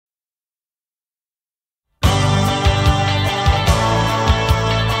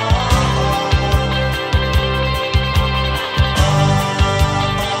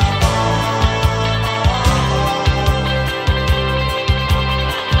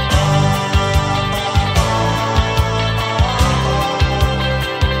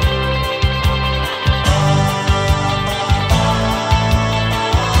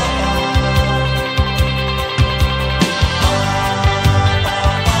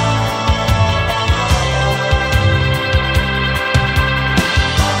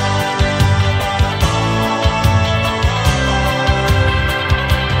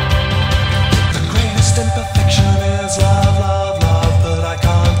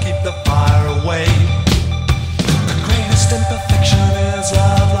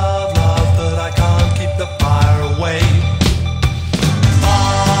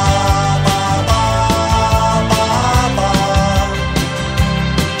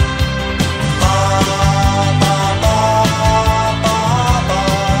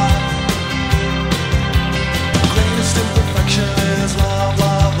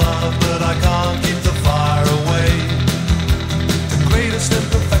greatest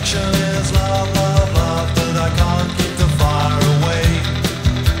imperfection is love, love, love, but I can't keep the fire away.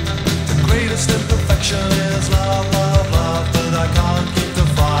 The greatest imperfection is love, love, love, but I can't keep the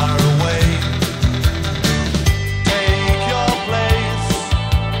fire away. Take your place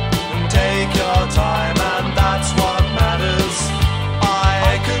and take your time, and that's what matters.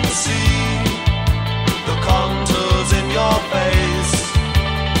 I can see the contours in your face.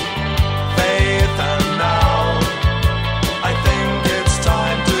 Faith, and now I think it's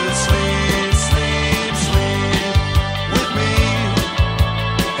time to sleep, sleep, sleep with me.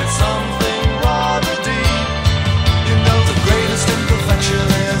 It's something rather deep. You know the greatest imperfection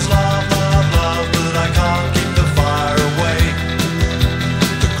is love, love, love, but I can't keep the fire away.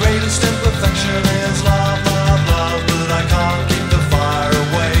 The greatest imperfection is love, love, love, but I can't keep the fire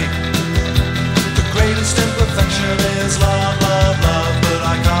away. The greatest imperfection is love, love, love, but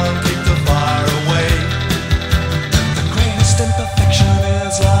I can't keep the fire away. The greatest imperfection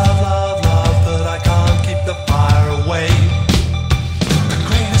is love, love, love, but I can't keep the fire away. The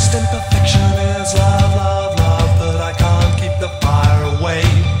greatest imperfection is love, love, love, but I can't keep the fire away.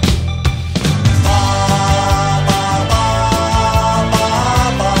 Ba, ba, ba, ba,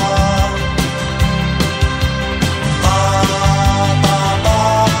 ba. Ba, ba, ba,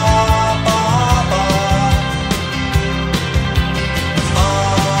 ba, ba. Ba,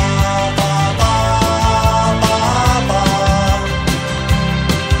 ba, ba, ba, ba.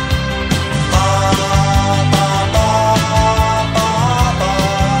 Ba, ba, ba, ba, ba.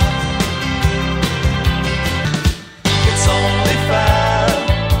 It's only fair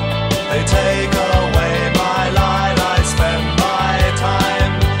they take away my light. I spend my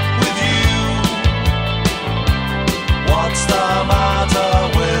time with you. What's the matter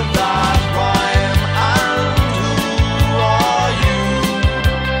with that rhyme? And who are you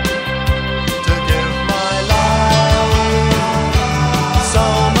to give my life so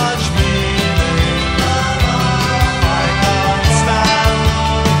much meaning? I can't stand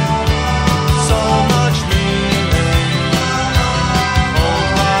so much meaning. Hold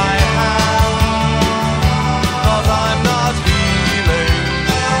my hand, 'cause I'm not healing.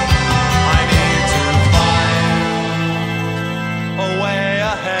 I need to find a way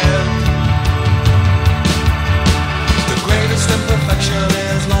ahead. The greatest imperfection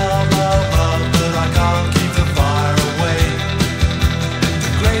is love, love, love, but I can't keep the fire away.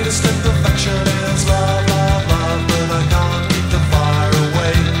 The greatest imperfection is love.